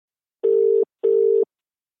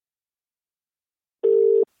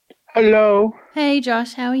Hello. Hey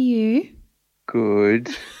Josh, how are you? Good.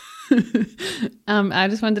 I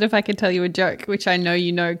just wondered if I could tell you a joke, which I know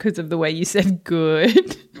you know because of the way you said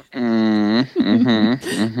good. May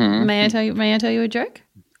I tell you a joke?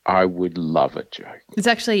 I would love a joke. It's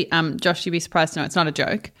actually, Josh, you'd be surprised to know it's not a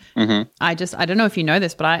joke. Mm-hmm. I don't know if you know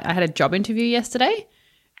this, but I had a job interview yesterday.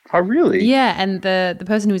 Oh, really? Yeah, and the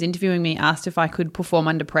person who was interviewing me asked if I could perform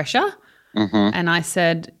under pressure. Mm-hmm. And I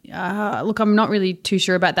said, look, I'm not really too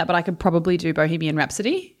sure about that, but I could probably do Bohemian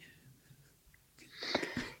Rhapsody.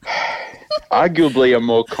 Arguably a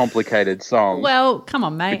more complicated song, Well, come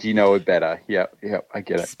on, but mate. you know it better. Yep, I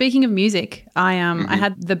get it. Speaking of music, I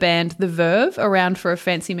had the band The Verve around for a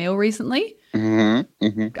fancy meal recently. Mm-hmm.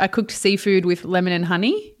 Mm-hmm. I cooked seafood with lemon and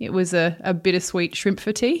honey. It was a bittersweet shrimp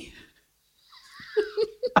for tea.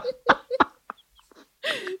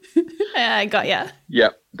 I got ya.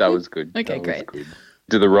 Yep, that was good. Okay, That was great. good.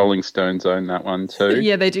 Do the Rolling Stones own that one too?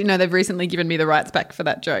 Yeah, they do. No, they've recently given me the rights back for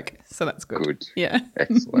that joke, so that's good. Good. Yeah.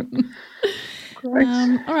 Excellent. Great.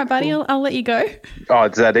 All right, buddy. I'll let you go. Oh,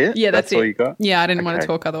 is that it? Yeah, that's all it. you got? Yeah, I didn't want Okay. to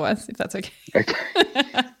talk otherwise. If that's okay. Okay.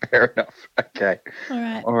 Fair enough. Okay. All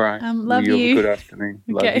right. All right. Love you. you. Have a good afternoon.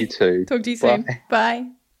 Love Okay. you too. Talk to you soon. Bye. Bye.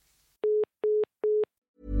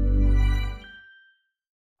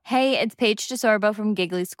 Hey, it's Paige DeSorbo from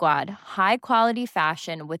Giggly Squad. High quality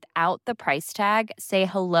fashion without the price tag. Say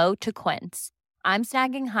hello to Quince. I'm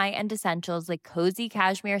snagging high-end essentials like cozy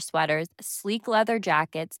cashmere sweaters, sleek leather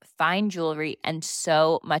jackets, fine jewelry, and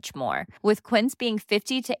so much more. With Quince being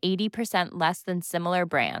 50 to 80% less than similar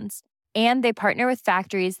brands. And they partner with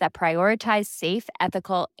factories that prioritize safe,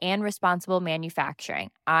 ethical, and responsible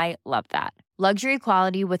manufacturing. I love that. Luxury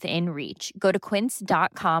quality within reach. Go to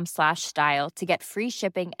quince.com/style to get free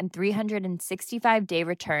shipping and 365-day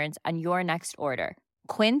returns on your next order.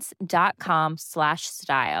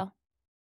 Quince.com/style.